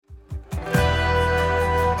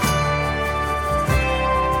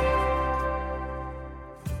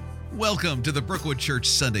Welcome to the Brookwood Church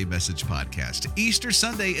Sunday Message Podcast. Easter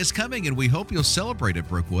Sunday is coming, and we hope you'll celebrate at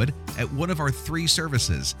Brookwood at one of our 3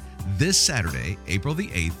 services. This Saturday, April the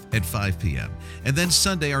 8th at 5 p.m. And then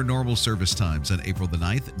Sunday, our normal service times on April the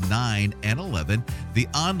 9th, 9 and 11. The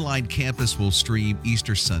online campus will stream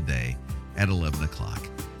Easter Sunday at 11 o'clock.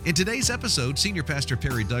 In today's episode, Senior Pastor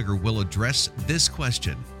Perry Duggar will address this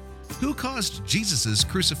question: who caused Jesus'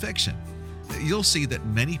 crucifixion? You'll see that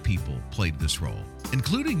many people played this role,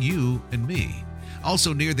 including you and me.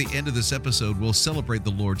 Also, near the end of this episode, we'll celebrate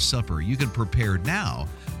the Lord's Supper. You can prepare now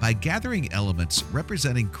by gathering elements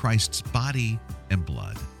representing Christ's body and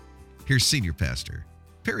blood. Here's Senior Pastor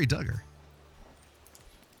Perry Duggar.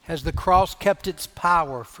 Has the cross kept its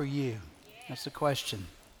power for you? That's the question.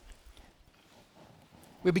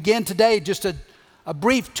 We begin today just a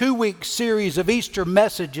brief 2-week series of Easter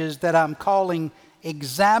messages that I'm calling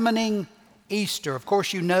Examining Easter. Of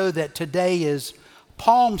course, you know that today is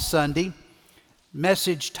Palm Sunday.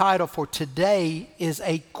 Message title for today is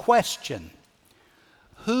a question: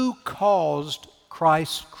 who caused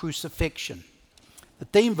Christ's crucifixion? The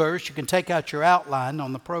theme verse, you can take out your outline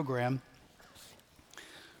on the program.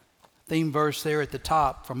 Theme verse there at the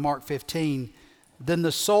top from Mark 15. Then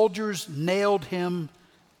the soldiers nailed him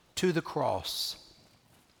to the cross.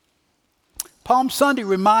 Palm Sunday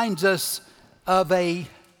reminds us of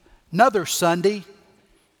another Sunday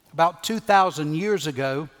about 2,000 years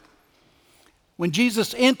ago when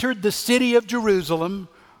Jesus entered the city of Jerusalem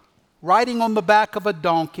riding on the back of a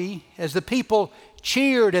donkey. As the people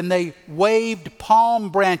cheered and they waved palm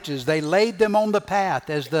branches, they laid them on the path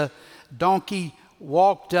as the donkey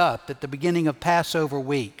walked up at the beginning of Passover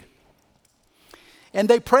week. And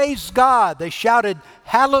they praised God. They shouted,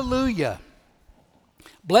 "Hallelujah!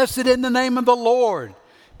 Blessed in the name of the Lord.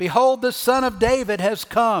 Behold, the Son of David has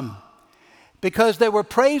come." Because they were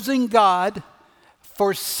praising God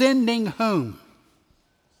for sending whom?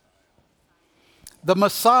 The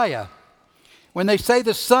Messiah. When they say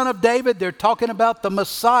the Son of David, they're talking about the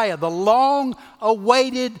Messiah, the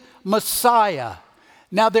long-awaited Messiah.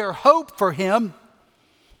 Now, their hope for him,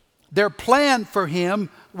 their plan for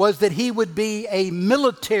him, was that he would be a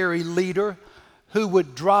military leader who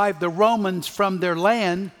would drive the Romans from their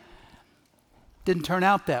land. Didn't turn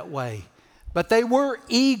out that way. But they were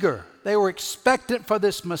eager. They were expectant for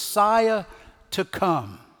this Messiah to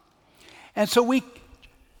come. And so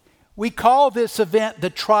we call this event the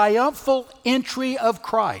triumphal entry of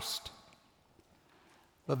Christ.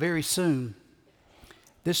 But very soon,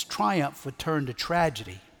 this triumph would turn to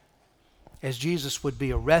tragedy as Jesus would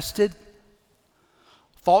be arrested,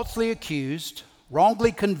 falsely accused,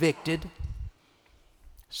 wrongly convicted,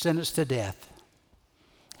 sentenced to death.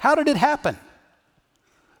 How did it happen?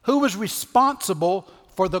 Who was responsible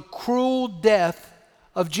for the cruel death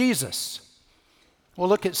of Jesus? We'll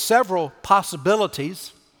look at several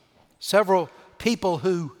possibilities, several people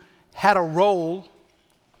who had a role.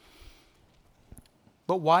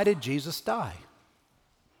 But why did Jesus die?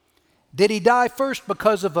 Did he die first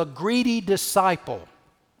because of a greedy disciple?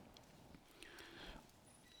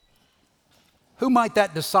 Who might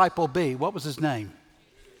that disciple be? What was his name?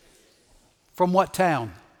 From what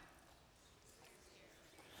town?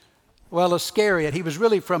 Well, Iscariot. He was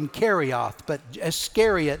really from Kerioth, but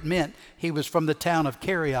Iscariot meant he was from the town of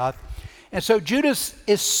Kerioth. And so Judas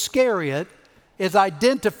Iscariot is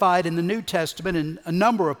identified in the New Testament in a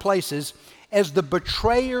number of places as the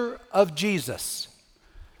betrayer of Jesus,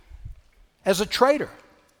 as a traitor.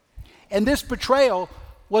 And this betrayal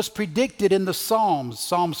was predicted in the Psalms,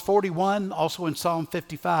 Psalms 41, also in Psalm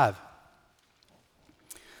 55.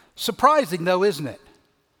 Surprising though, isn't it?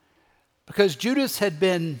 Because Judas had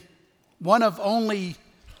been one of only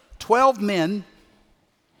 12 men,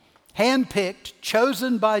 handpicked,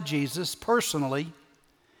 chosen by Jesus personally,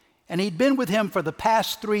 and he'd been with him for the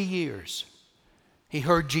past 3 years. He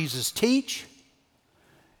heard Jesus teach.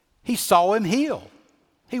 He saw him heal.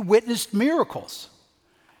 He witnessed miracles.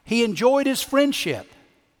 He enjoyed his friendship.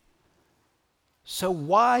 So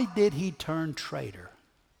why did he turn traitor?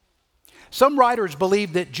 Some writers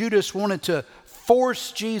believe that Judas wanted to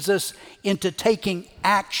force Jesus into taking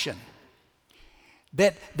action.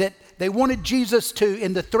 That they wanted Jesus to,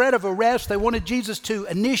 in the threat of arrest, they wanted Jesus to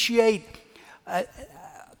initiate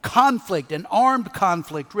conflict, an armed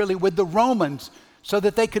conflict really, with the Romans so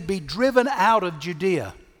that they could be driven out of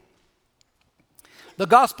Judea. The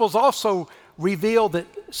Gospels also reveal that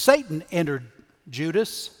Satan entered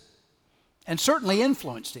Judas and certainly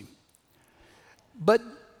influenced him. But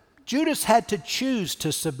Judas had to choose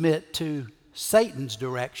to submit to Satan's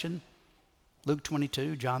direction. Luke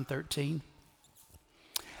 22, John 13.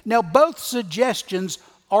 Now, both suggestions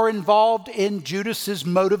are involved in Judas's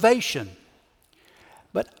motivation.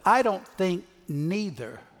 But I think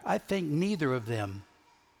neither of them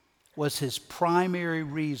was his primary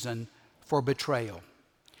reason for betrayal.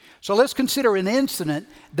 So let's consider an incident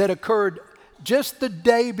that occurred just the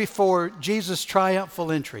day before Jesus'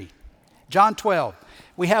 triumphal entry. John 12.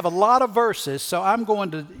 We have a lot of verses, so I'm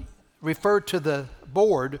going to refer to the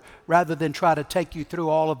board rather than try to take you through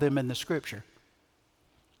all of them in the scripture.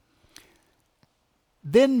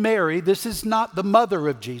 Then Mary, this is not the mother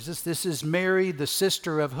of Jesus, this is Mary, the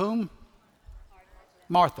sister of whom?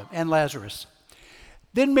 Martha and Lazarus.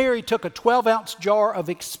 Then Mary took a 12-ounce jar of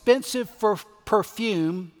expensive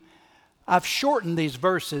perfume. I've shortened these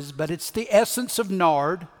verses, but it's the essence of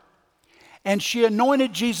nard. And she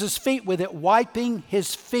anointed Jesus' feet with it, wiping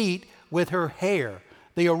his feet with her hair.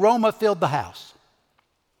 The aroma filled the house.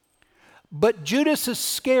 But Judas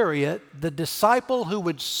Iscariot, the disciple who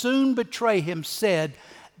would soon betray him, said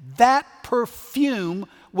that perfume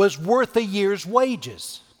was worth a year's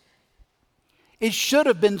wages. It should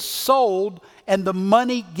have been sold and the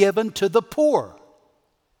money given to the poor.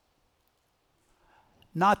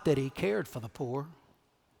 Not that he cared for the poor.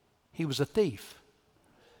 He was a thief.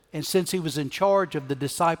 And since he was in charge of the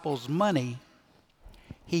disciples' money,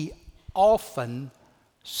 he often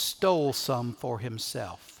stole some for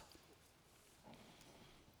himself.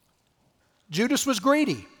 Judas was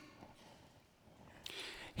greedy.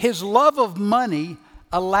 His love of money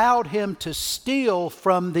allowed him to steal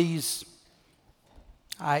from these,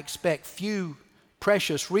 I expect, few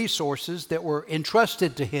precious resources that were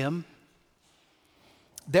entrusted to him,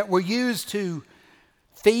 that were used to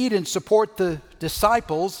feed and support the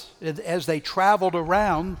disciples as they traveled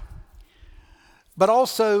around, but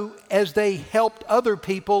also as they helped other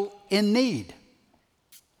people in need.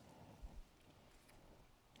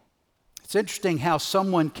 It's interesting how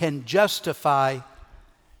someone can justify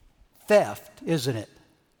theft, isn't it?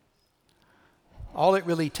 All it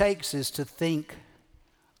really takes is to think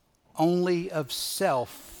only of self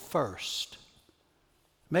first,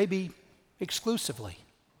 maybe exclusively,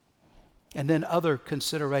 and then other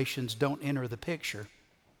considerations don't enter the picture.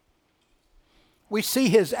 We see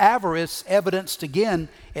his avarice evidenced again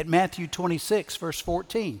at Matthew 26, verse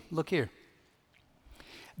 14. Look here.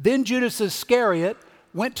 Then Judas Iscariot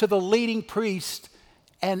went to the leading priest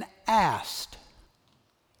and asked,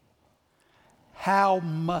 "How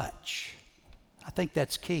much?" I think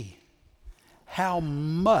that's key. "How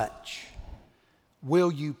much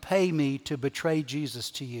will you pay me to betray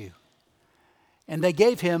Jesus to you?" And they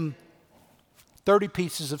gave him 30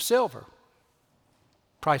 pieces of silver,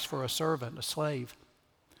 price for a servant, a slave.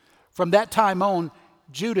 From that time on,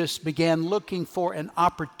 Judas began looking for an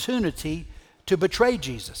opportunity to betray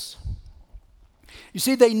Jesus. You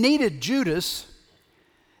see, they needed Judas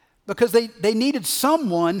because they needed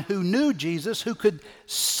someone who knew Jesus, who could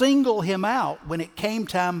single him out when it came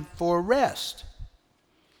time for arrest.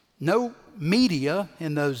 No media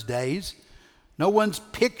in those days, no one's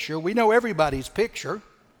picture. We know everybody's picture.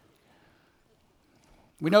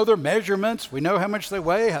 We know their measurements. We know how much they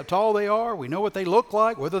weigh, how tall they are. We know what they look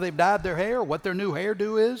like, whether they've dyed their hair, what their new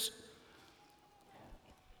hairdo is.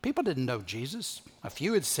 People didn't know Jesus. A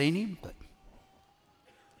few had seen him, but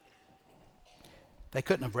they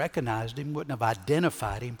couldn't have recognized him, wouldn't have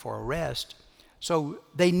identified him for arrest. So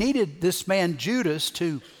they needed this man Judas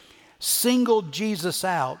to single Jesus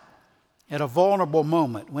out at a vulnerable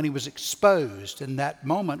moment when he was exposed. And that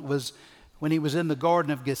moment was when he was in the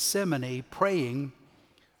Garden of Gethsemane praying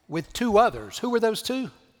with two others. Who were those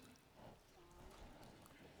two?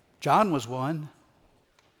 John was one,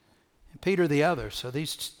 and Peter the other. So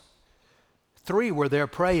these three were there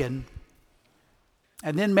praying.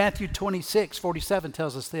 And then Matthew 26:47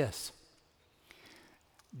 tells us this.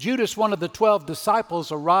 Judas, one of the 12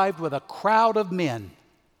 disciples, arrived with a crowd of men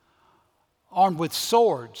armed with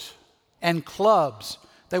swords and clubs.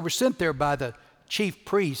 They were sent there by the chief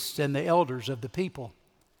priests and the elders of the people.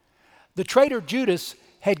 The traitor Judas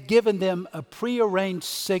had given them a prearranged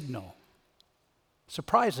signal,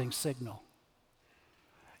 surprising signal.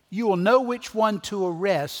 You will know which one to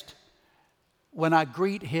arrest when I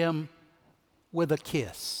greet him with a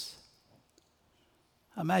kiss.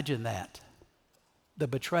 Imagine that. The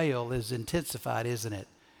betrayal is intensified, isn't it?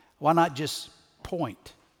 Why not just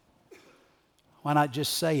point? Why not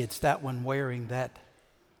just say it's that one wearing that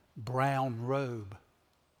brown robe?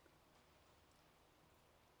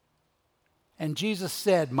 And Jesus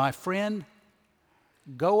said, "My friend,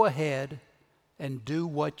 go ahead and do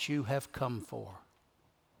what you have come for."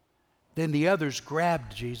 Then the others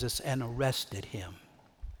grabbed Jesus and arrested him.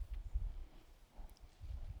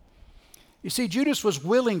 You see, Judas was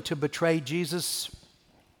willing to betray Jesus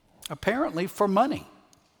apparently for money.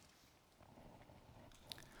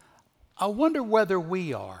 I wonder whether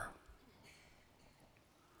we are.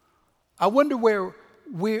 I wonder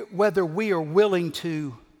whether we are willing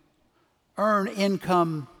to earn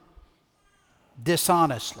income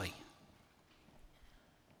dishonestly,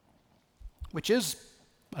 which is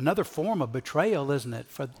another form of betrayal, isn't it,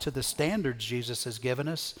 to the standards Jesus has given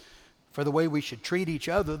us, for the way we should treat each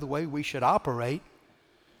other, the way we should operate.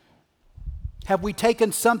 Have we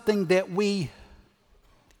taken something that we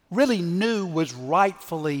really knew was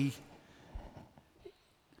rightfully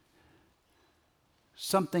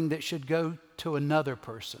something that should go to another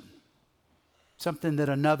person, something that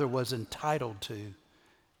another was entitled to,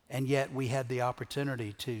 and yet we had the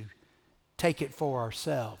opportunity to take it for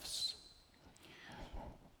ourselves?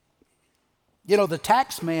 You know, the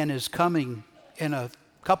tax man is coming in a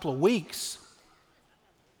couple of weeks.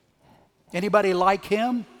 Anybody like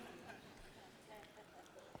him?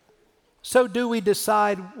 So do we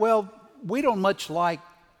decide, well, we don't much like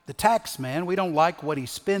the tax man. We don't like what he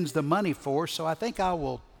spends the money for, so I think I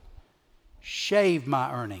will shave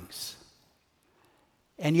my earnings.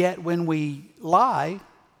 And yet when we lie,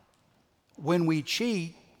 when we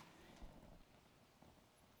cheat,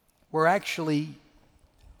 we're actually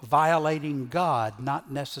violating God,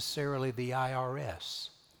 not necessarily the IRS.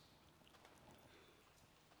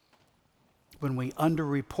 When we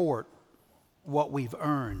underreport what we've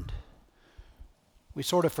earned, we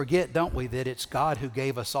sort of forget, don't we, that it's God who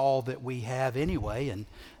gave us all that we have anyway. And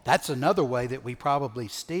that's another way that we probably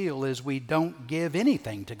steal, is we don't give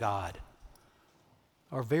anything to God,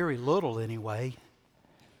 or very little anyway.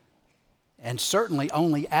 And certainly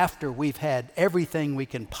only after we've had everything we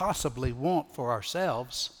can possibly want for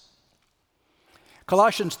ourselves.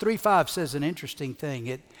 Colossians 3:5 says an interesting thing.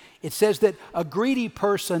 It says that a greedy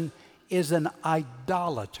person is an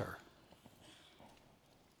idolater.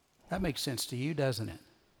 That makes sense to you, doesn't it?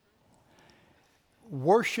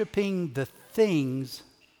 Worshiping the things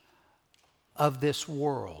of this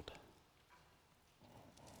world.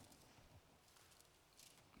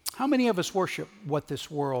 How many of us worship what this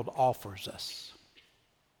world offers us?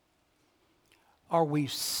 Are we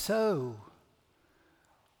so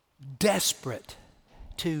desperate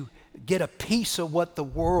to get a piece of what the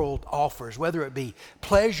world offers, whether it be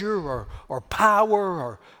pleasure or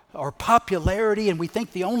power or popularity, and we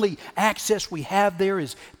think the only access we have there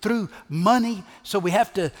is through money, so we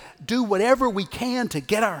have to do whatever we can to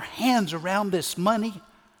get our hands around this money?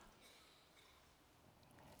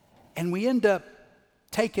 And we end up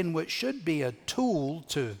taking what should be a tool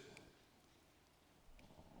to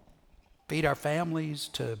feed our families,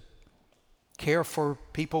 to care for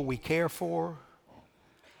people we care for,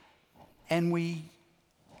 and we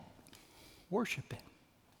worship it.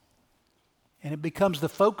 And it becomes the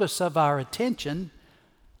focus of our attention,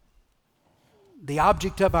 the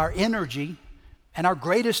object of our energy, and our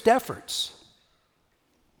greatest efforts,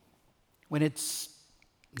 when it's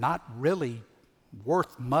not really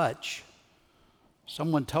worth much.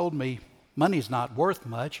 Someone told me money's not worth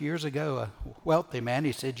much. Years ago, a wealthy man,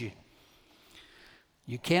 he said,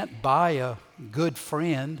 you can't buy a good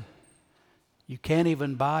friend. You can't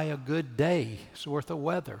even buy a good day's worth of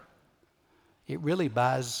weather. It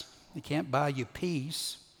can't buy you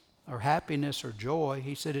peace or happiness or joy.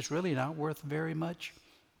 He said it's really not worth very much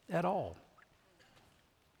at all.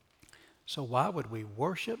 So why would we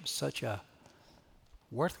worship such a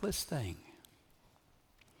worthless thing?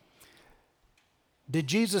 Did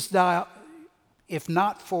Jesus die, if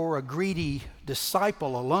not for a greedy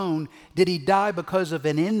disciple alone? Did he die because of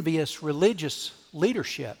an envious religious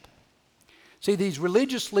leadership? See, these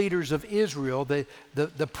religious leaders of Israel,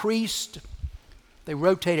 the priest, they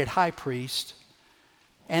rotated high priest,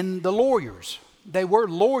 and the lawyers. They were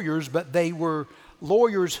lawyers, but they were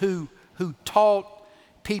lawyers who taught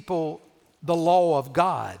people the law of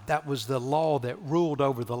God. That was the law that ruled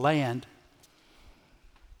over the land.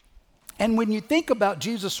 And when you think about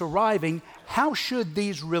Jesus arriving, how should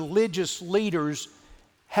these religious leaders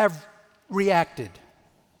have reacted?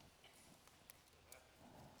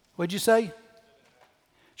 What'd you say?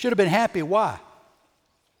 Should have been happy. Why?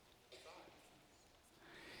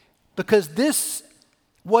 Because this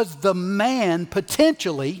was the man,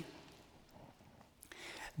 potentially,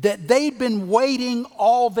 that they'd been waiting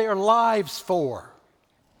all their lives for.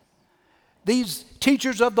 These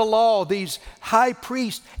teachers of the law, these high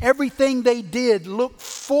priests, everything they did looked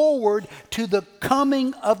forward to the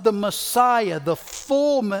coming of the Messiah, the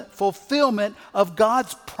fulfillment of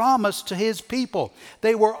God's promise to his people.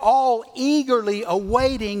 They were all eagerly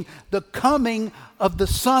awaiting the coming of the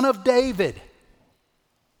Son of David.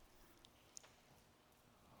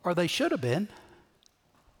 Or they should have been.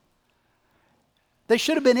 They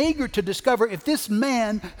should have been eager to discover if this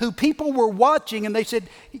man who people were watching and they said,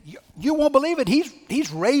 you won't believe it,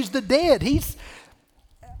 he's raised the dead. He's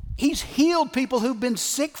healed people who've been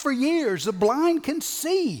sick for years. The blind can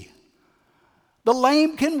see. The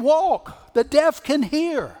lame can walk. The deaf can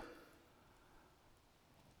hear.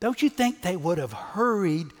 Don't you think they would have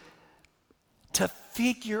hurried to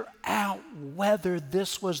figure out whether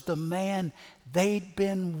this was the man they'd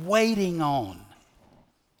been waiting on?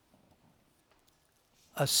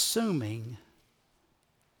 Assuming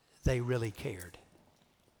they really cared.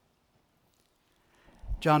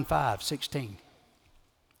 John 5:16.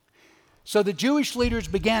 So the Jewish leaders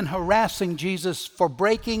began harassing Jesus for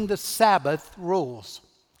breaking the Sabbath rules.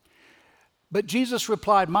 But Jesus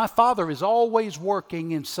replied, "My Father is always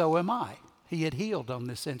working, and so am I." He had healed in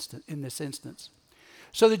this instance.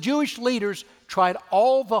 So the Jewish leaders tried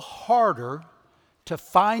all the harder to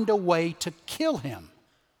find a way to kill him.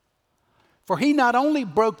 For he not only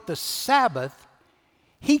broke the Sabbath,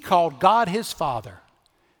 he called God his Father,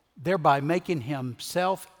 thereby making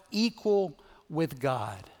himself equal with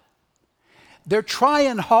God. They're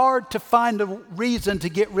trying hard to find a reason to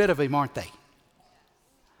get rid of him, aren't they?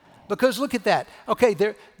 Because look at that. Okay,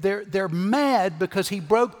 they're mad because he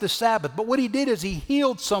broke the Sabbath. But what he did is he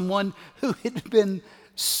healed someone who had been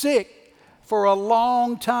sick for a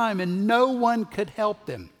long time and no one could help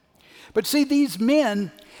them. But see, these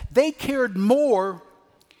men, they cared more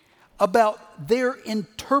about their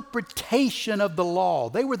interpretation of the law.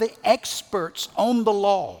 They were the experts on the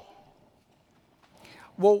law.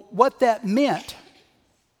 Well, what that meant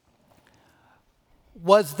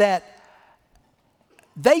was that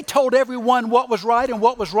they told everyone what was right and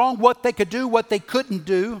what was wrong, what they could do, what they couldn't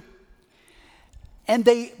do. And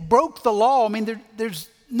they broke the law. I mean, there's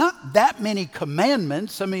not that many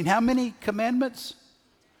commandments. I mean, how many commandments?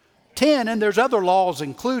 10, and there's other laws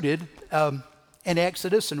included in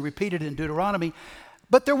Exodus and repeated in Deuteronomy.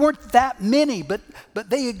 But there weren't that many, but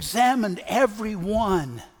they examined every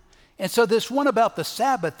one. And so this one about the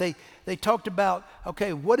Sabbath, they talked about,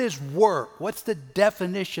 okay, what is work? What's the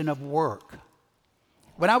definition of work?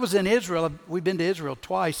 When I was in Israel, we've been to Israel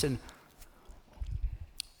twice, and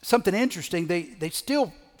something interesting, they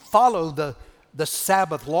still follow the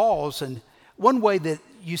Sabbath laws, and one way that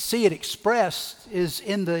you see it expressed is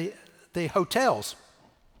in the hotels.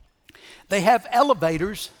 They have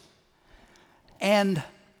elevators, and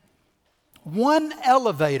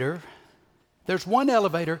there's one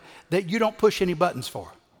elevator that you don't push any buttons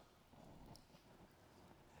for.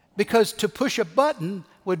 Because to push a button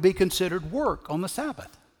would be considered work on the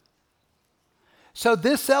Sabbath. So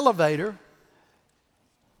this elevator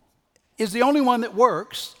is the only one that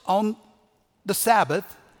works on the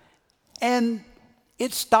Sabbath, and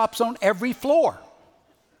it stops on every floor.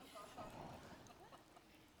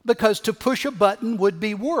 Because to push a button would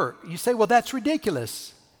be work. You say, well, that's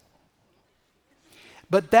ridiculous.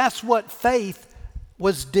 But that's what faith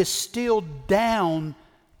was distilled down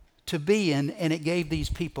to be in, and it gave these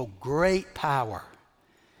people great power.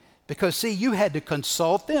 Because, see, you had to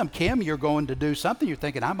consult them. Kim, you're going to do something. You're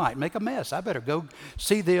thinking, I might make a mess. I better go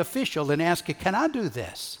see the official and ask, can I do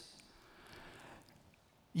this?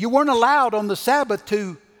 You weren't allowed on the Sabbath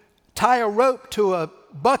to tie a rope to a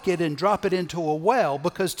bucket and drop it into a well,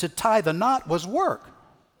 because to tie the knot was work.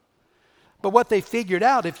 But what they figured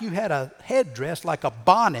out, if you had a headdress like a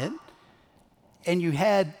bonnet, and you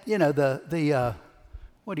had, the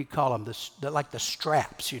what do you call them? Like the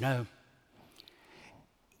straps,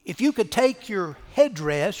 If you could take your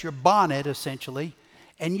headdress, your bonnet essentially,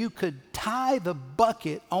 and you could tie the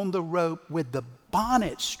bucket on the rope with the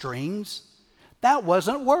bonnet strings, that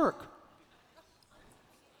wasn't work.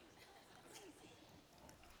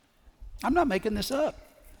 I'm not making this up.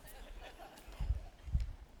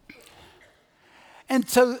 And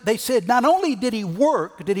so they said, not only did he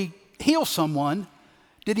work, did he heal someone,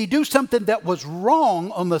 did he do something that was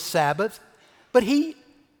wrong on the Sabbath, but he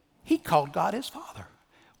called God his Father,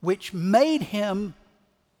 which made him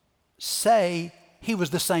say he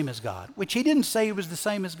was the same as God, which he didn't say he was the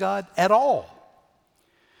same as God at all.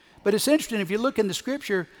 But it's interesting, if you look in the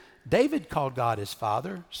Scripture, David called God his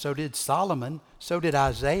Father, so did Solomon, so did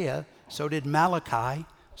Isaiah, so did Malachi,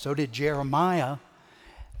 so did Jeremiah.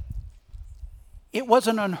 It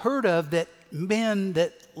wasn't unheard of that men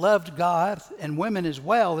that loved God, and women as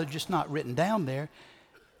well, they're just not written down there,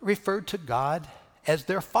 referred to God as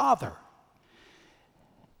their Father.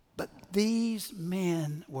 But these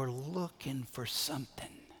men were looking for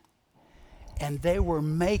something, and they were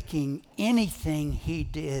making anything he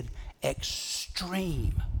did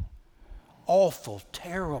extreme, awful,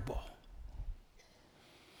 terrible.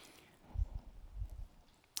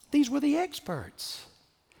 These were the experts.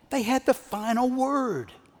 They had the final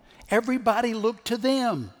word. Everybody looked to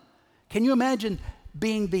them. Can you imagine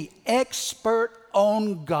being the expert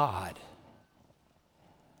on God?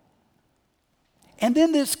 And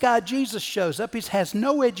then this guy, Jesus, shows up. He has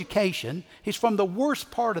no education. He's from the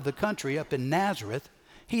worst part of the country up in Nazareth.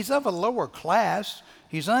 He's of a lower class.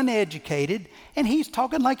 He's uneducated. And he's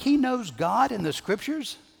talking like he knows God in the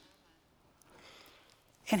scriptures.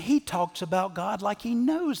 And he talks about God like he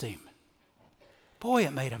knows him. Boy,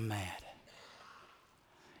 it made him mad.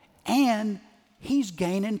 And he's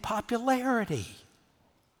gaining popularity.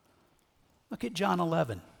 Look at John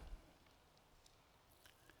 11.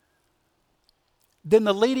 Then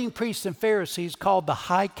the leading priests and Pharisees called the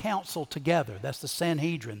high council together. That's the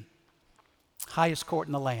Sanhedrin, highest court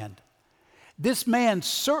in the land. This man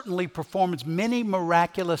certainly performs many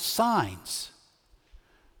miraculous signs.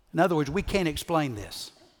 In other words, we can't explain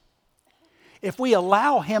this. If we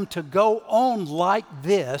allow him to go on like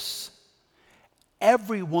this,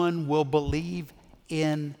 everyone will believe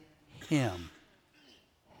in him.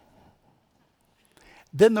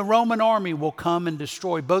 Then the Roman army will come and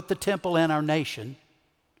destroy both the temple and our nation,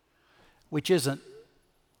 which isn't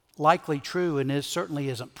likely true and certainly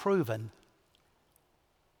isn't proven.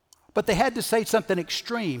 But they had to say something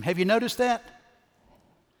extreme. Have you noticed that?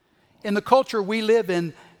 In the culture we live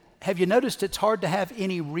in, have you noticed it's hard to have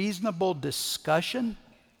any reasonable discussion?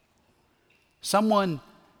 Someone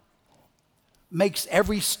makes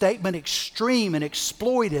every statement extreme and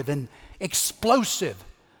exploitive and explosive.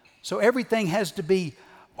 So everything has to be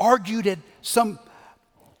argued at some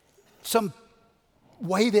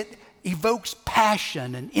way that evokes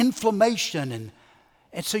passion and inflammation.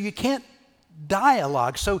 And so you can't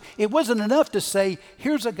dialogue. So it wasn't enough to say,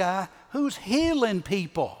 here's a guy who's healing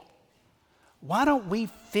people. Why don't we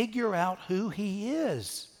figure out who he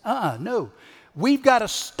is? No. We've got to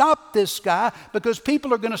stop this guy because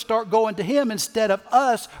people are going to start going to him instead of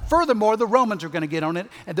us. Furthermore, the Romans are going to get on it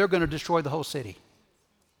and they're going to destroy the whole city.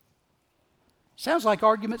 Sounds like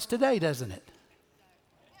arguments today, doesn't it?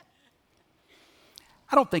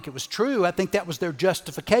 I don't think it was true. I think that was their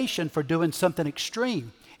justification for doing something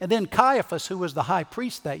extreme. And then Caiaphas, who was the high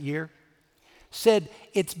priest that year, said,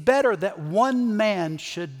 it's better that one man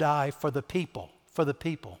should die for the people,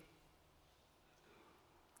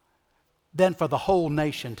 than for the whole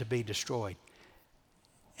nation to be destroyed.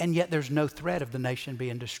 And yet there's no threat of the nation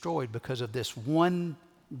being destroyed because of this one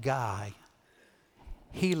guy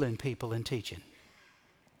healing people and teaching.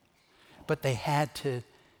 But they had to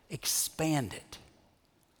expand it.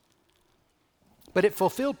 But it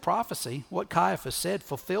fulfilled prophecy. What Caiaphas said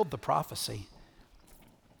fulfilled the prophecy.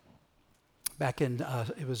 Back in,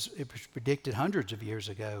 it was predicted hundreds of years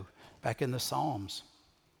ago, back in the Psalms.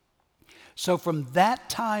 So from that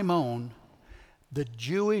time on, the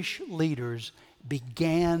Jewish leaders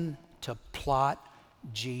began to plot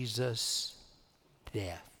Jesus'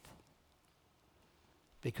 death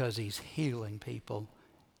because he's healing people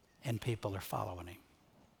and people are following him.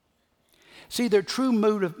 See, their true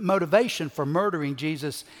motivation for murdering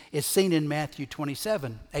Jesus is seen in Matthew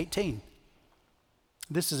 27:18.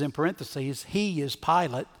 This is in parentheses. He is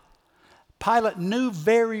Pilate. Pilate knew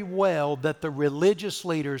very well that the religious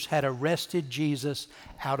leaders had arrested Jesus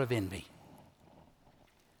out of envy.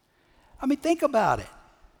 I mean, think about it.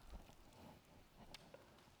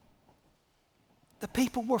 The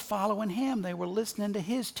people were following him. They were listening to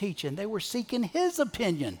his teaching. They were seeking his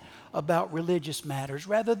opinion about religious matters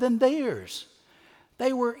rather than theirs.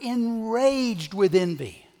 They were enraged with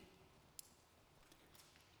envy.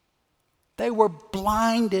 They were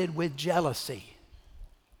blinded with jealousy.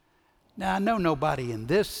 Now, I know nobody in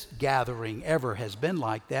this gathering ever has been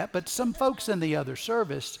like that, but some folks in the other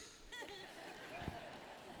service,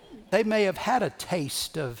 they may have had a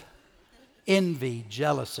taste of envy,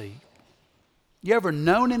 jealousy. You ever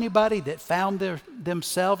known anybody that found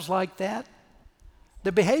themselves like that?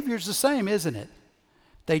 The behavior is the same, isn't it?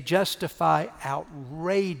 They justify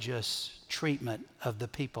outrageous treatment of the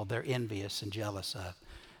people they're envious and jealous of.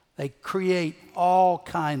 They create all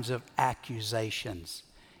kinds of accusations,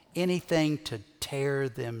 anything to tear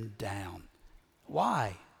them down.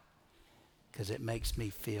 Why? Because it makes me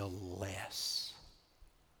feel less.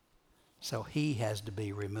 So he has to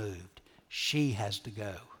be removed. She has to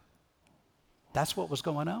go. That's what was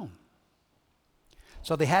going on.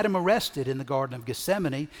 So they had him arrested in the Garden of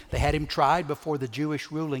Gethsemane. They had him tried before the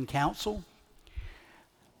Jewish ruling council.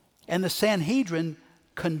 And the Sanhedrin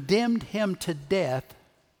condemned him to death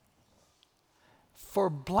for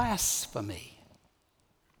blasphemy,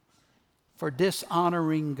 for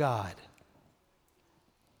dishonoring God.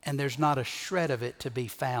 And there's not a shred of it to be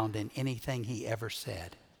found in anything he ever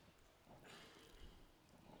said.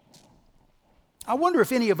 I wonder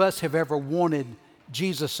if any of us have ever wanted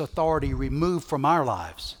Jesus' authority removed from our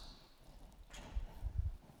lives.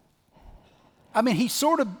 I mean, he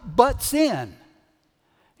sort of butts in.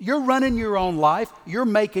 You're running your own life. You're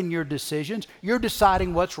making your decisions. You're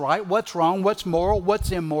deciding what's right, what's wrong, what's moral,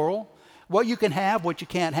 what's immoral, what you can have, what you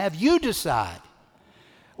can't have. You decide.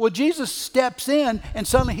 Well, Jesus steps in and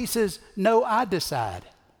suddenly he says, no, I decide.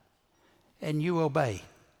 And you obey.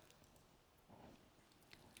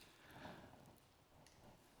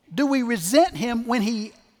 Do we resent him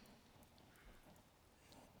when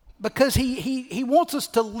because he wants us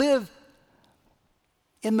to live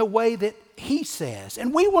in the way that he says,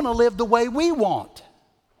 and we want to live the way we want.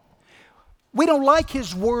 We don't like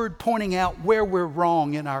his word pointing out where we're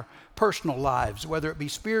wrong in our personal lives, whether it be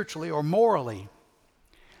spiritually or morally.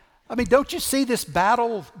 I mean, don't you see this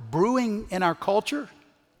battle brewing in our culture?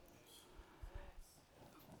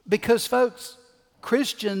 Because, folks,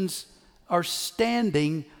 Christians are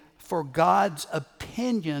standing for God's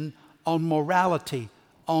opinion on morality,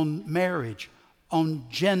 on marriage, on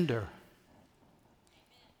gender.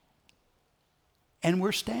 And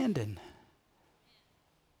we're standing.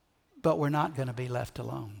 But we're not going to be left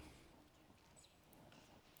alone.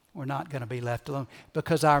 We're not going to be left alone.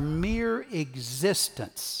 Because our mere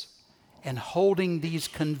existence and holding these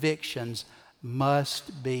convictions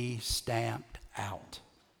must be stamped out.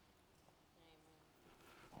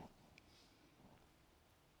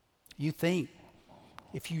 You think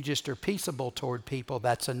if you just are peaceable toward people,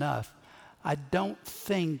 that's enough. I don't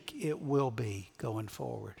think it will be going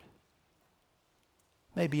forward.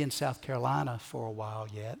 Maybe in South Carolina for a while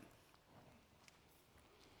yet.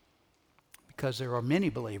 Because there are many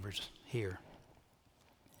believers here.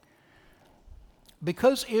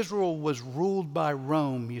 Because Israel was ruled by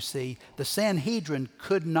Rome, you see, the Sanhedrin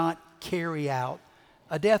could not carry out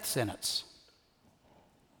a death sentence.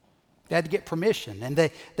 They had to get permission, and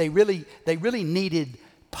they really needed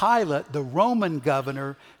Pilate, the Roman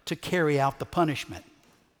governor, to carry out the punishment.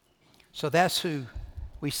 So that's who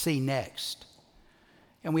we see next.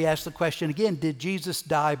 And we ask the question again, did Jesus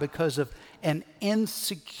die because of an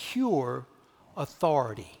insecure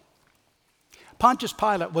authority? Pontius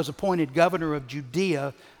Pilate was appointed governor of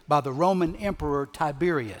Judea by the Roman Emperor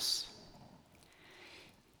Tiberius.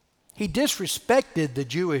 He disrespected the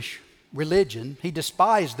Jewish religion. He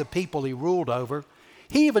despised the people he ruled over.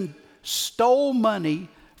 He even stole money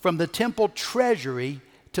from the temple treasury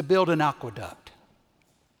to build an aqueduct.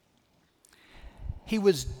 He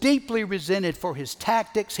was deeply resented for his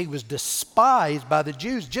tactics. He was despised by the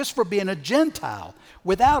Jews just for being a Gentile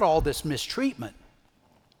without all this mistreatment.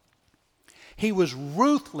 He was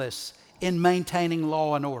ruthless in maintaining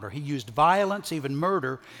law and order. He used violence, even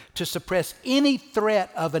murder, to suppress any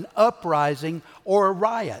threat of an uprising or a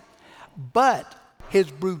riot. But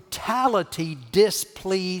his brutality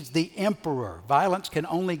displeased the emperor. Violence can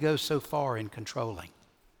only go so far in controlling,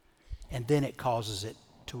 and then it causes it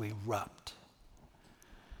to erupt.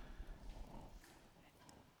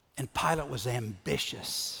 And Pilate was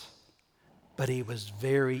ambitious, but he was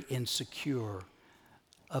very insecure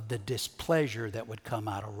of the displeasure that would come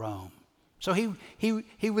out of Rome. So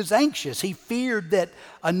he was anxious. He feared that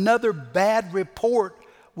another bad report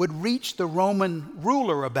would reach the Roman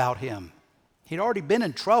ruler about him. He'd already been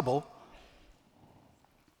in trouble.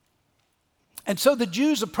 And so the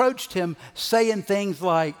Jews approached him saying things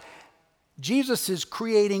like, Jesus is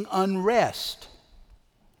creating unrest.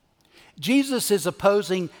 Jesus is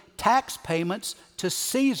opposing tax payments to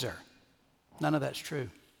Caesar. None of that's true.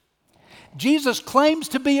 Jesus claims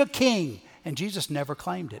to be a king, and Jesus never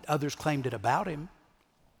claimed it. Others claimed it about him.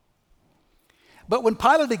 But when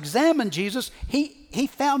Pilate examined Jesus, he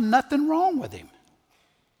found nothing wrong with him.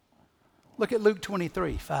 Look at Luke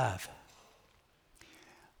 23:5.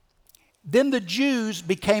 Then the Jews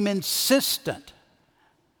became insistent.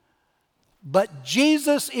 But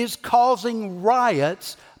Jesus is causing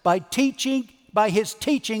riots by his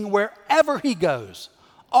teaching wherever he goes,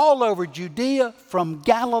 all over Judea, from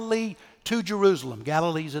Galilee to Jerusalem.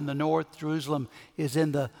 Galilee's in the north, Jerusalem is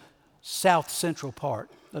in the south central part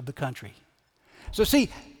of the country. So see,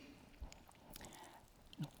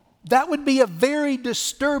 that would be a very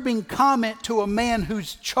disturbing comment to a man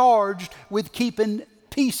who's charged with keeping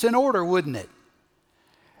peace and order, wouldn't it?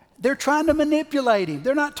 They're trying to manipulate him.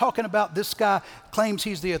 They're not talking about this guy claims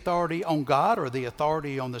he's the authority on God or the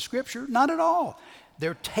authority on the Scripture. Not at all.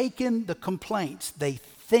 They're taking the complaints they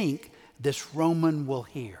think this Roman will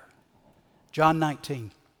hear. John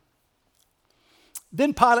 19.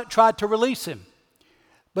 Then Pilate tried to release him,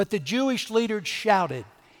 but the Jewish leaders shouted,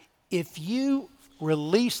 "If you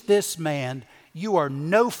release this man, you are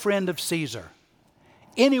no friend of Caesar.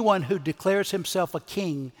 Anyone who declares himself a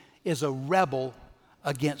king is a rebel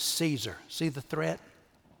against Caesar. See the threat?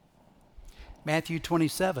 Matthew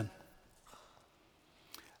 27.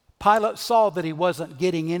 Pilate saw that he wasn't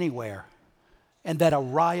getting anywhere and that a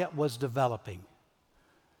riot was developing.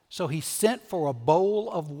 So he sent for a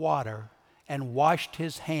bowl of water and washed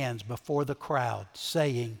his hands before the crowd,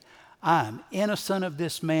 saying, I'm innocent of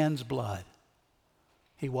this man's blood.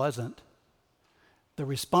 He wasn't. The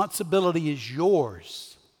responsibility is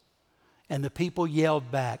yours. And the people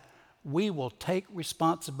yelled back, we will take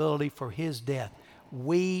responsibility for his death,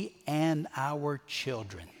 we and our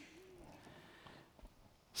children.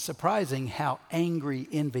 Surprising how angry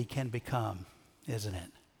envy can become, isn't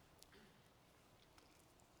it?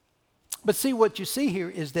 But see, what you see here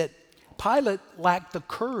is that Pilate lacked the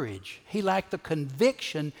courage. He lacked the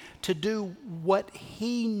conviction to do what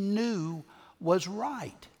he knew was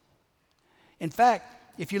right. In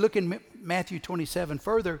fact, if you look in Matthew 27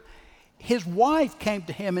 further, his wife came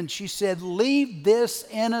to him and she said, leave this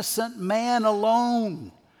innocent man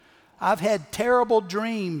alone. I've had terrible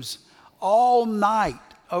dreams all night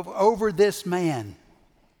over this man.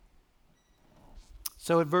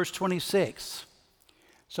 So at verse 26,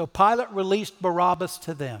 so Pilate released Barabbas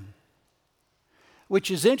to them,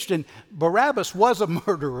 which is interesting. Barabbas was a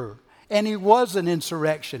murderer and he was an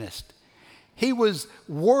insurrectionist. He was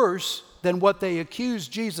worse than what they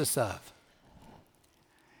accused Jesus of.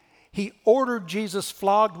 He ordered Jesus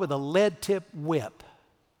flogged with a lead-tipped whip,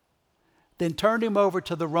 then turned him over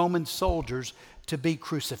to the Roman soldiers to be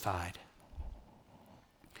crucified.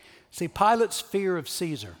 See, Pilate's fear of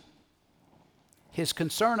Caesar, his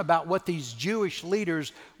concern about what these Jewish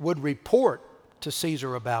leaders would report to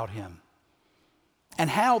Caesar about him, and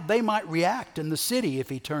how they might react in the city if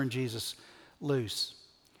he turned Jesus loose,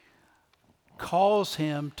 caused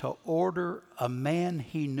him to order a man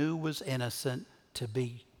he knew was innocent to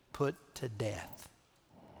be put to death.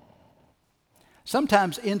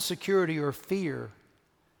 Sometimes insecurity or fear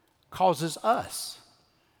causes us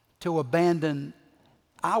to abandon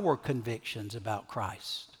our convictions about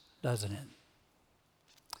Christ, doesn't it?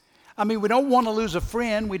 I mean, we don't want to lose a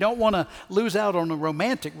friend. We don't want to lose out on a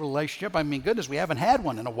romantic relationship. I mean, goodness, we haven't had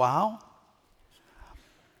one in a while.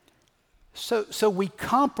 So we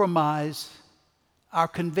compromise our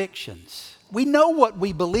convictions. We know what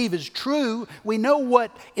we believe is true. We know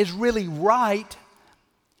what is really right,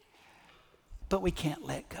 but we can't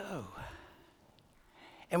let go.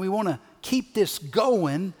 And we want to keep this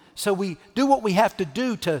going, so we do what we have to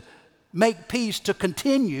do to make peace, to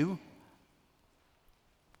continue.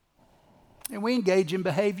 And we engage in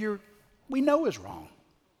behavior we know is wrong.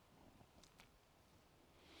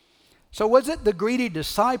 So was it the greedy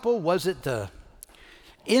disciple? Was it the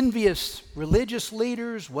envious religious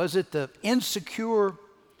leaders? Was it the insecure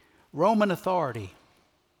Roman authority?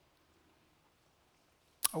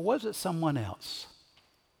 Or was it someone else?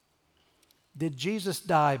 Did Jesus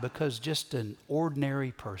die because just an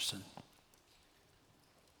ordinary person?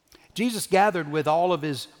 Jesus gathered with all of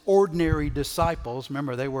his ordinary disciples.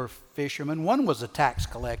 Remember, they were fishermen. One was a tax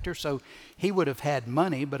collector, so he would have had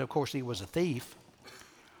money, but of course he was a thief.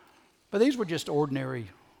 But these were just ordinary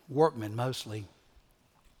workmen mostly.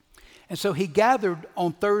 And so he gathered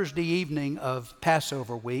on Thursday evening of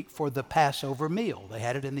Passover week for the Passover meal. They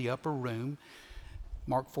had it in the upper room,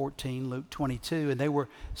 Mark 14, Luke 22, and they were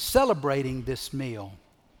celebrating this meal.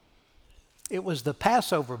 It was the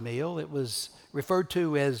Passover meal. It was referred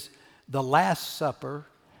to as the Last Supper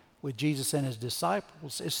with Jesus and his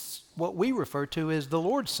disciples. It's what we refer to as the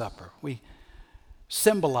Lord's Supper. We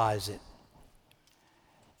symbolize it.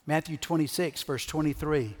 Matthew 26, verse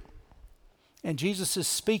 23. And Jesus is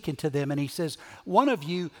speaking to them, and he says, one of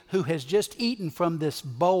you who has just eaten from this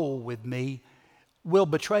bowl with me will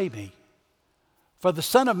betray me. For the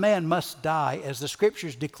Son of Man must die, as the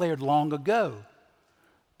Scriptures declared long ago.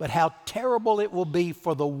 But how terrible it will be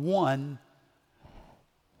for the one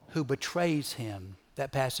who betrays him.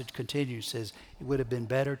 That passage continues, says, it would have been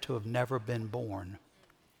better to have never been born.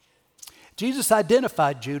 Jesus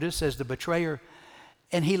identified Judas as the betrayer,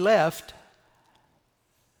 and he left.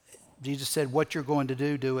 Jesus said, what you're going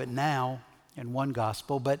to do it now, in one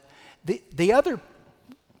gospel. But the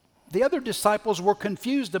other disciples were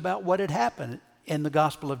confused about what had happened in the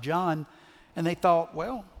Gospel of John. And they thought,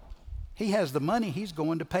 well, he has the money. He's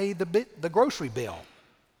going to pay the grocery bill.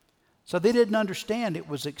 So they didn't understand it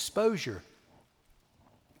was exposure.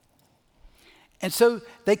 And so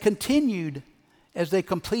they continued as they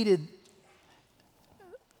completed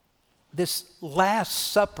this Last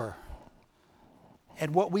Supper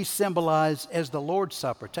and what we symbolize as the Lord's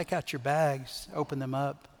Supper. Take out your bags, open them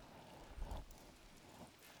up.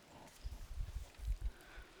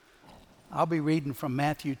 I'll be reading from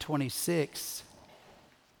Matthew 26.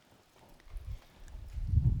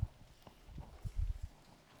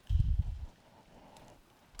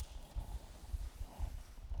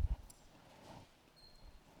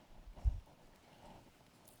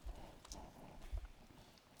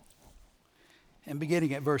 And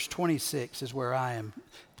beginning at verse 26 is where I am,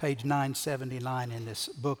 page 979 in this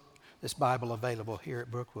book, this Bible available here at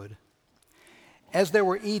Brookwood. As they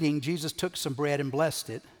were eating, Jesus took some bread and blessed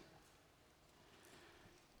it.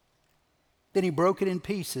 Then he broke it in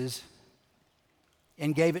pieces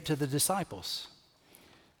and gave it to the disciples.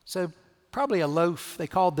 So probably a loaf, they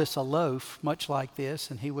called this a loaf, much like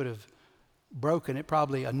this, and he would have broken it,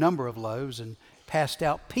 probably a number of loaves, and passed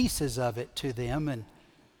out pieces of it to them, and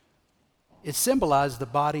it symbolized the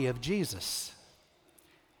body of Jesus.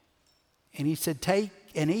 And he said, "Take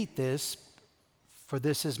and eat this, for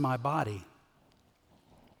this is my body."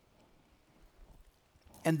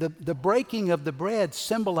 And the breaking of the bread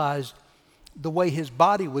symbolized the way his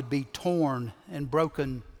body would be torn and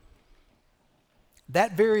broken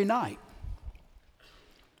that very night.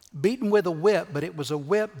 Beaten with a whip, but it was a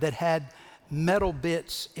whip that had metal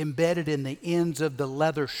bits embedded in the ends of the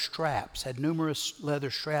leather straps, had numerous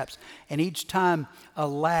leather straps. And each time a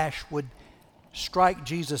lash would strike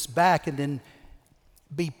Jesus back and then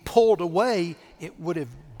be pulled away, it would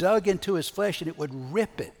have dug into his flesh and it would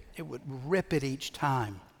rip it. It would rip it each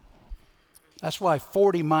time. That's why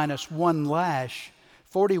 40 minus one lash,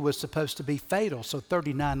 40 was supposed to be fatal, so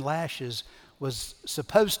 39 lashes was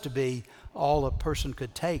supposed to be all a person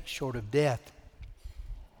could take short of death.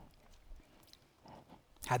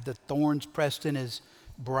 Had the thorns pressed in his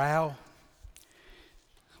brow,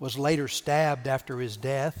 was later stabbed after his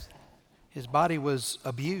death. His body was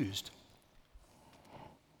abused.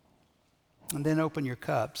 And then open your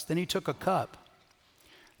cups. Then he took a cup.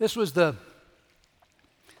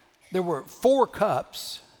 There were 4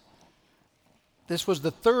 cups. This was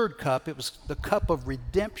the third cup. It was the cup of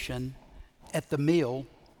redemption at the meal.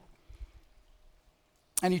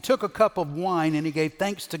 And he took a cup of wine and he gave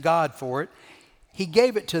thanks to God for it. He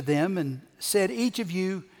gave it to them and said, "Each of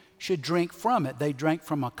you should drink from it." They drank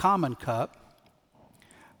from a common cup.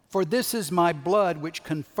 "For this is my blood, which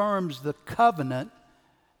confirms the covenant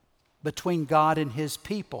between God and his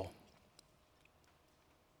people."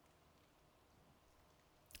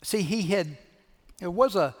 See, there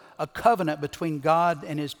was a covenant between God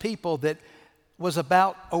and his people that was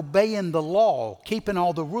about obeying the law, keeping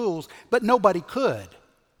all the rules, but nobody could.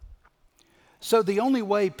 So the only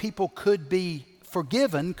way people could be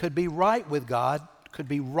forgiven, could be right with God, could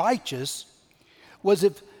be righteous, was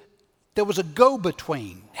if there was a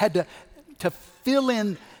go-between, had to fill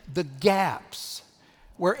in the gaps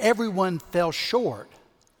where everyone fell short.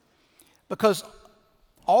 Because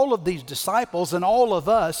all of these disciples and all of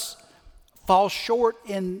us fall short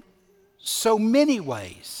in so many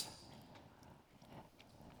ways.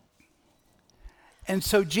 And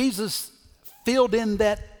so Jesus filled in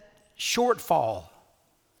that shortfall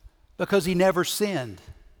because he never sinned.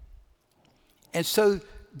 And so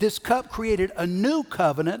this cup created a new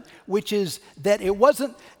covenant, which is that it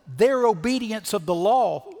wasn't their obedience of the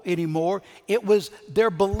law anymore. It was their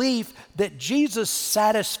belief that Jesus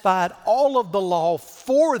satisfied all of the law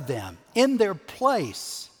for them in their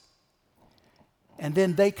place. And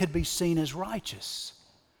then they could be seen as righteous.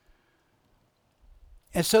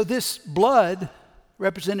 And so this blood,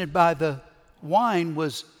 represented by the wine,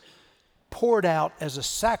 was poured out as a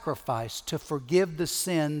sacrifice to forgive the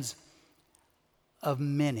sins of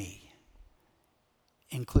many,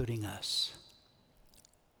 including us.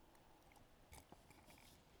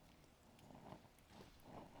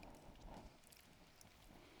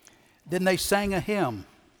 Then they sang a hymn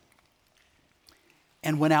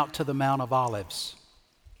and went out to the Mount of Olives.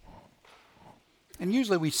 And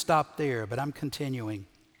usually we stop there, but I'm continuing.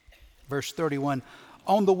 Verse 31,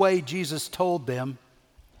 on the way Jesus told them,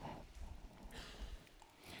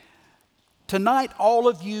 "Tonight all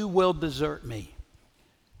of you will desert me.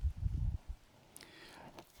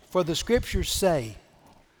 For the scriptures say,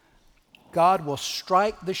 God will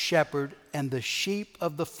strike the shepherd and the sheep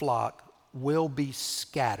of the flock will be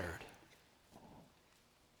scattered."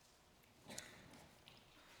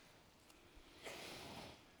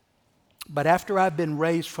 But after I've been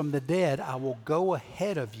raised from the dead, I will go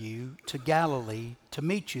ahead of you to Galilee to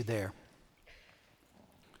meet you there.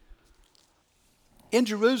 In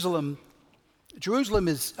Jerusalem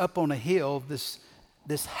is up on a hill,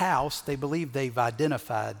 this house. They believe they've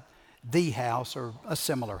identified the house or a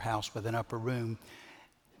similar house with an upper room.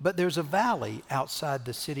 But there's a valley outside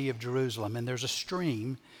the city of Jerusalem, and there's a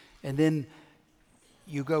stream, and then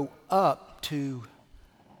you go up to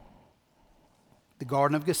the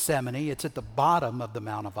Garden of Gethsemane. It's at the bottom of the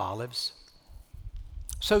Mount of Olives.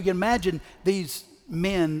 So you imagine these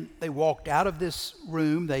men, they walked out of this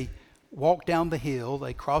room, they walked down the hill,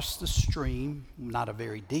 they crossed the stream, not a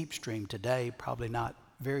very deep stream today, probably not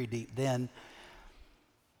very deep then,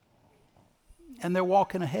 and they're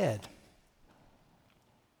walking ahead.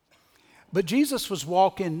 But Jesus was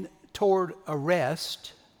walking toward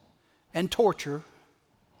arrest and torture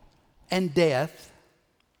and death.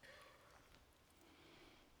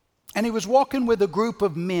 And he was walking with a group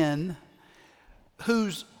of men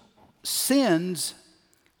whose sins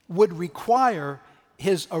would require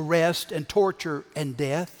his arrest and torture and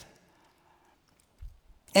death.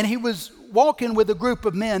 And he was walking with a group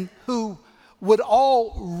of men who would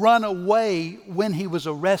all run away when he was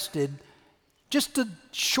arrested just a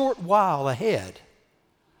short while ahead.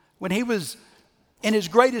 When he was in his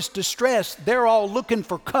greatest distress, they're all looking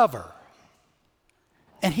for cover.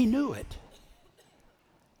 And he knew it.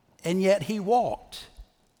 And yet he walked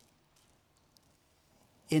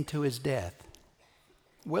into his death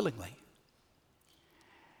willingly.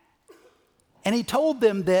 And he told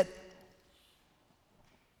them that,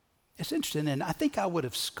 it's interesting, and I think I would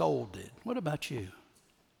have scolded. What about you?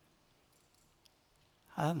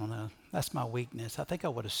 I don't know. That's my weakness. I think I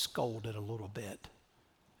would have scolded a little bit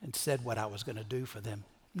and said what I was going to do for them.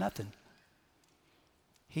 Nothing.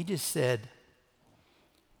 He just said,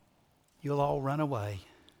 you'll all run away,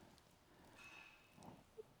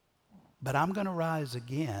 but I'm going to rise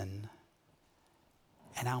again,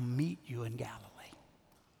 and I'll meet you in Galilee.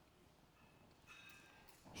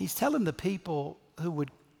 He's telling the people who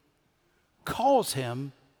would cause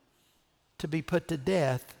him to be put to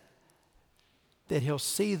death that he'll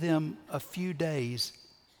see them a few days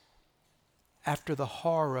after the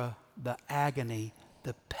horror, the agony,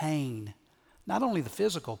 the pain, not only the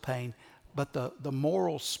physical pain, but the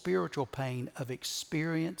moral, spiritual pain of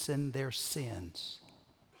experiencing their sins.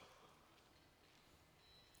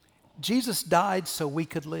 Jesus died so we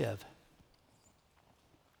could live.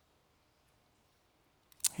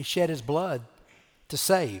 He shed his blood to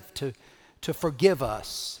save, to forgive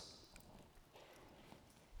us.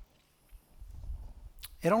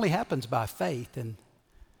 It only happens by faith, and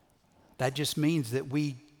that just means that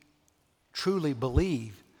we truly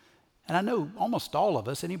believe. And I know almost all of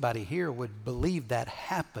us, anybody here would believe that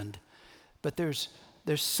happened, but there's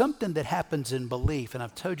something that happens in belief, and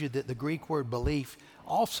I've told you that the Greek word belief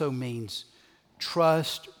also means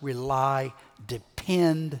trust, rely,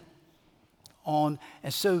 depend on.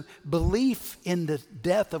 And so belief in the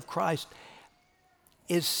death of Christ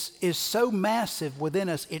is so massive within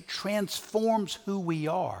us, it transforms who we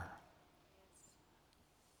are.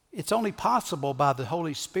 It's only possible by the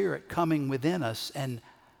Holy Spirit coming within us and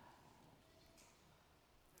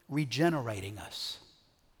regenerating us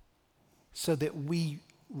so that we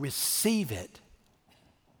receive it.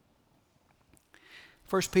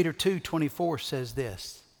 1 Peter 2:24 says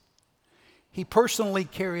this: He personally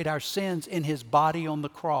carried our sins in his body on the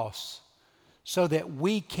cross so that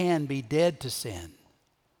we can be dead to sin.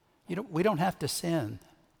 We don't have to sin.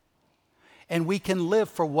 And we can live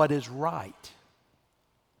for what is right.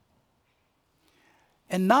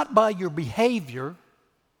 And not by your behavior,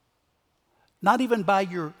 not even by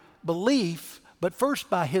your belief, but first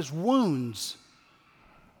by his wounds,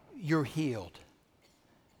 you're healed.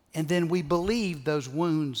 And then we believe those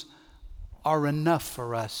wounds are enough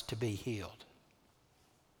for us to be healed.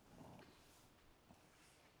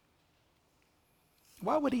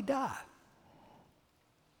 Why would he die?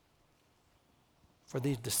 For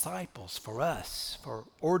these disciples, for us, for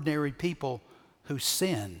ordinary people who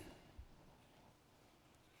sin.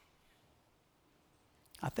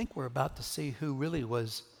 I think we're about to see who really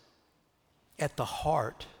was at the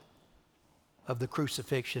heart of the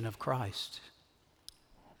crucifixion of Christ.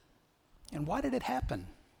 And why did it happen?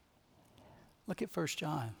 Look at 1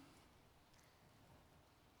 John.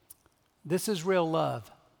 This is real love.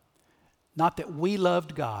 Not that we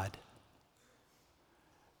loved God,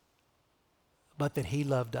 but that he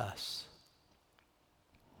loved us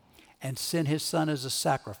and sent his Son as a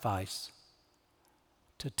sacrifice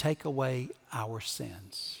to take away our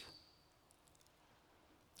sins.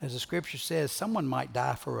 As the scripture says, someone might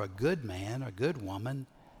die for a good man or good woman,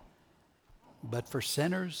 but for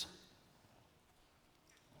sinners,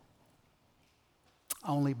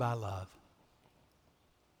 only by love.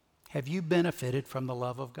 Have you benefited from the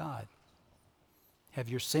love of God? Have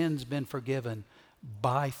your sins been forgiven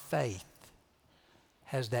by faith?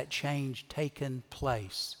 Has that change taken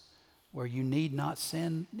place where you need not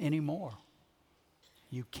sin anymore?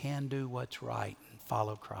 You can do what's right and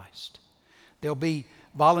follow Christ. There'll be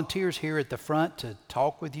volunteers here at the front to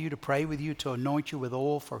talk with you, to pray with you, to anoint you with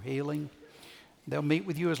oil for healing. They'll meet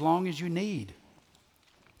with you as long as you need.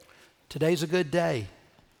 Today's a good day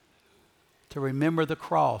to remember the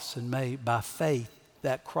cross, and may, by faith,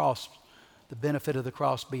 that cross, the benefit of the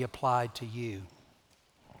cross, be applied to you.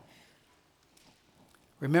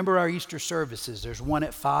 Remember our Easter services. There's one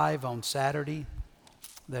at 5 on Saturday.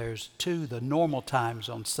 There's 2, the normal times,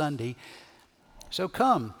 on Sunday. So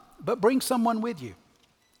come, but bring someone with you.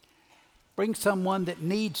 Bring someone that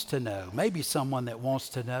needs to know. Maybe someone that wants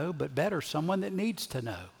to know, but better, someone that needs to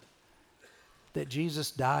know that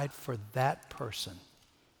Jesus died for that person.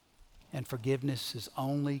 And forgiveness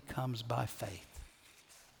only comes by faith.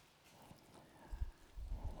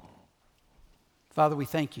 Father, we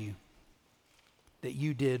thank you that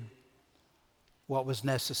you did what was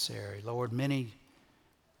necessary. Lord, many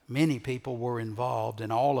people were involved,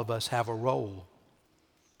 and all of us have a role.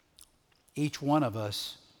 Each one of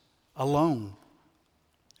us alone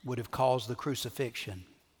would have caused the crucifixion.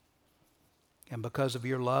 And because of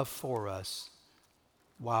your love for us,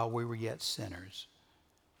 while we were yet sinners,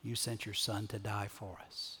 you sent your Son to die for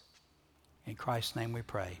us. In Christ's name we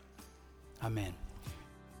pray. Amen.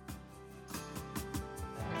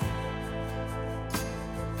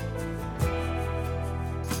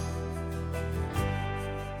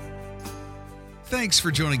 Thanks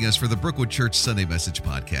for joining us for the Brookwood Church Sunday Message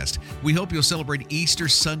Podcast. We hope you'll celebrate Easter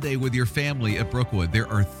Sunday with your family at Brookwood.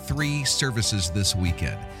 There are 3 services this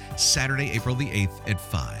weekend: Saturday, April the 8th at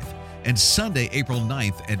 5, and Sunday, April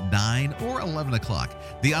 9th at 9 or 11 o'clock.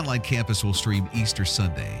 The online campus will stream Easter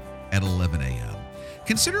Sunday at 11 a.m.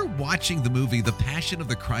 Consider watching the movie The Passion of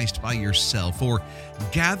the Christ by yourself, or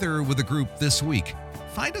gather with a group this week.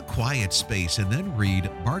 Find a quiet space and then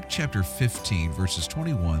read Mark chapter 15, verses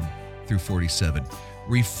 21 through 47.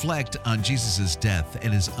 Reflect on Jesus' death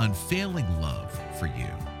and his unfailing love for you.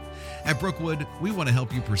 At Brookwood, we want to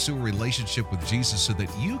help you pursue a relationship with Jesus so that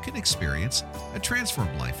you can experience a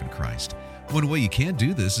transformed life in Christ. One way you can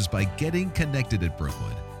do this is by getting connected at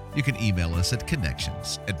Brookwood. You can email us at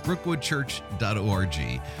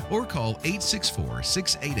connections@brookwoodchurch.org or call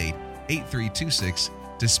 864-688-8326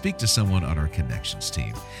 to speak to someone on our Connections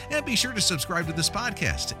team. And be sure to subscribe to this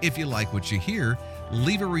podcast. If you like what you hear,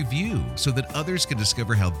 leave a review so that others can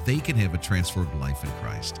discover how they can have a transformed life in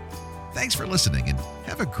Christ. Thanks for listening, and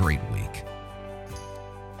have a great week.